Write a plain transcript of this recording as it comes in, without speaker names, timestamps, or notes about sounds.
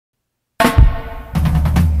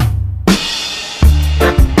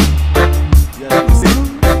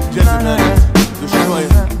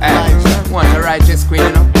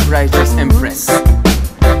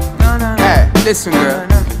listen, girl.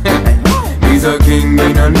 He's a king,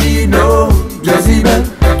 me no need no Jezebel.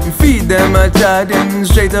 Feed them a chatting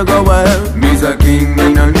straight to go wild. Me's a king,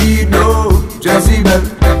 me no need no Jezebel.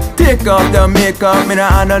 Take off the makeup, me no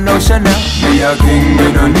honor no Chanel. Me a king,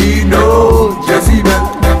 me no need no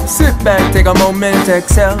Jezebel. Sit back, take a moment,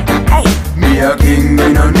 exhale. Me a king,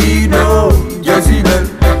 me no need no Jezebel.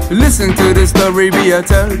 Listen to the story we a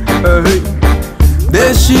tell.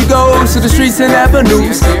 There she goes to the streets and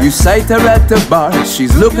avenues. You sight her at the bar,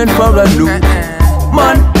 she's looking for a new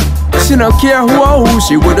man. She don't care who or who.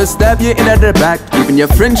 She woulda stabbed you in at the back. Even your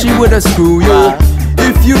friend she woulda screw you.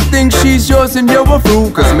 If you think she's yours then you're a fool,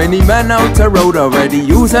 cause many men out the road already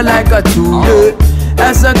use her like a tool.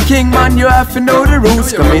 As a king man you have to know the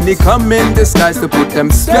rules. Come in disguise to put them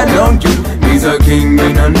spell on you. He's a king,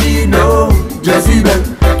 me no need no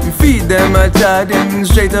Jezebel. Feed them a chatting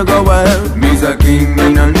straight to go wild. Me's a king,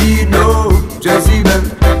 me no need no Jezebel.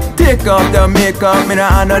 Take off the makeup, me no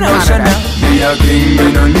honor no Chanel. Me a king,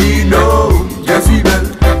 me no need no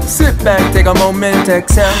Jezebel. Sit back, take a moment,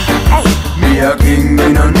 exhale. Me a king,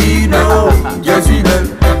 me no need no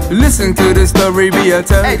Jezebel. Listen to the story we a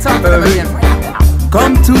tell.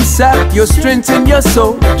 Come to sap your strength in your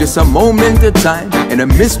soul. Just a moment of time and the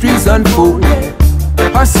mysteries unfold.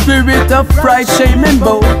 Her spirit of pride, shame and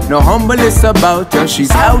bold. No humbleness about her,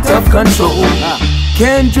 she's out of control.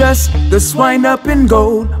 Can't dress the swine up in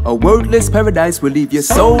gold. A wordless paradise will leave your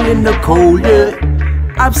soul in the cold, yeah.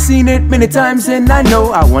 I've seen it many times and I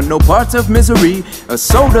know I want no part of misery. A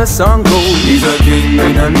soda song gold. He's a king,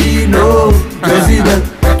 me no need no Jezebel.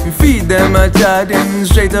 Feed them a chatting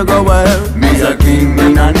straight to go wild. Me's a king,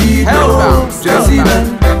 me no need no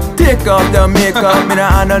Jezebel. Take off the makeup, me no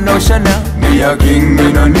honor no Chanel. Me a king,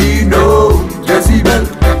 me no need no Jezebel.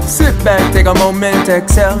 Sit back, take a moment,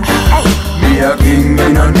 exhale. Me a king,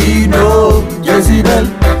 me no need no Jezebel.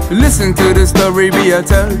 Listen to the story we a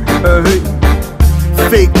tell.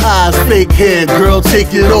 Fake eyes, fake hair, girl,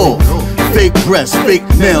 take it off. Fake breasts, fake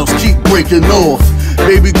nails, keep breaking off.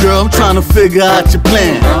 Baby girl, I'm trying to figure out your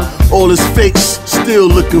plan. All this fakes, still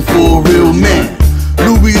looking for a real man.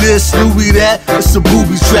 Louis this, Louis that, it's a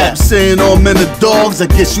booby trap. Saying all men are dogs, I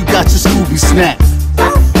guess you got your Scooby snap.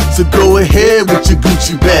 So go ahead with your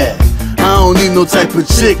Gucci bag. I don't need no type of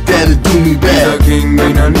chick that'll do me bad. He's a king,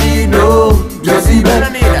 me no need no Jezebel.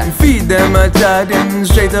 Feed them a chatting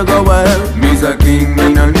straight to go wild. Me's a king,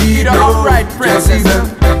 me no need no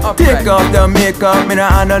Jezebel. Take off the makeup, me no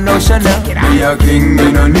honor no Chanel. Me a king,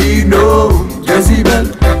 me no need no Jezebel.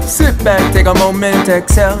 Sit back, take a moment,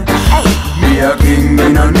 exhale. Me a king,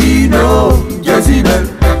 me no need no Jezebel.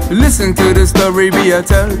 Listen to the story we a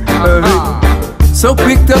tell. So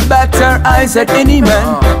quick to bat her eyes at any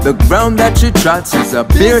man. The ground that she trots is a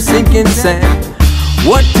bare sinking sand.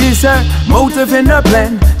 What is her motive and her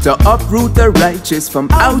plan? To uproot the righteous from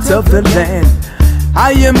out of the land.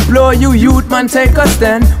 I implore you, youth man, take a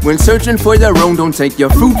stand. When searching for your own, don't take your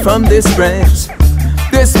fruit from this branch.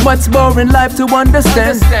 There's much more in life to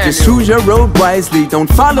understand. Just choose your road wisely,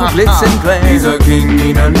 don't follow glitz and glam. He's a king,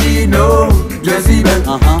 me no need no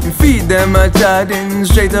Jezebel. Feed them a chatting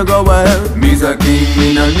straight to go wild. Me's a king,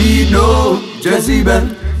 me no need no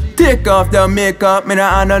Jezebel. Take off the makeup, me no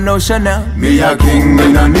honor no Chanel. Me a king,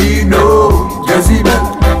 me no need no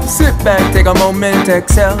Jezebel. Sit back, take a moment,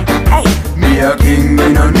 exhale. Me a king,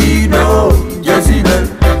 me no need no Jezebel.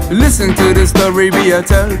 Listen to the story we a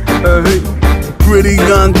tell. Pretty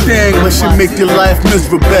young thing, but she make your life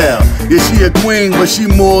miserable. Yeah, she a queen, but she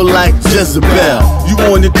more like Jezebel. You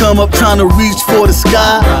want to come up trying to reach for the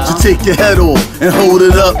sky? She take your head off and hold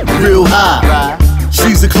it up real high.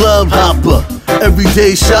 She's a club hopper,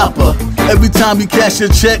 everyday shopper. Every time you cash your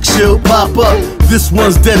check, she'll pop up. This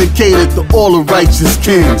one's dedicated to all the righteous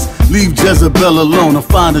kings. Leave Jezebel alone and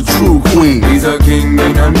find a true queen. He's a king,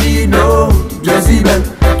 me no need no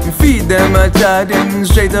Jezebel. Feed them a chatting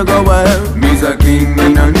straight to go wild. Me's a king,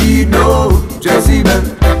 me no need no Jezebel.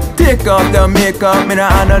 Take off the makeup, me no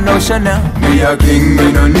honor no Chanel. Me a king,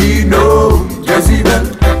 me no need no Jezebel.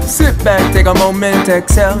 Sit back, take a moment,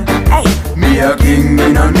 exhale. Me a king,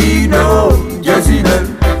 me no need no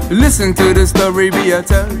Jezebel. Listen to the story we a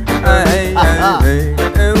tell.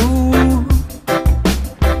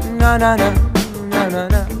 Na na na.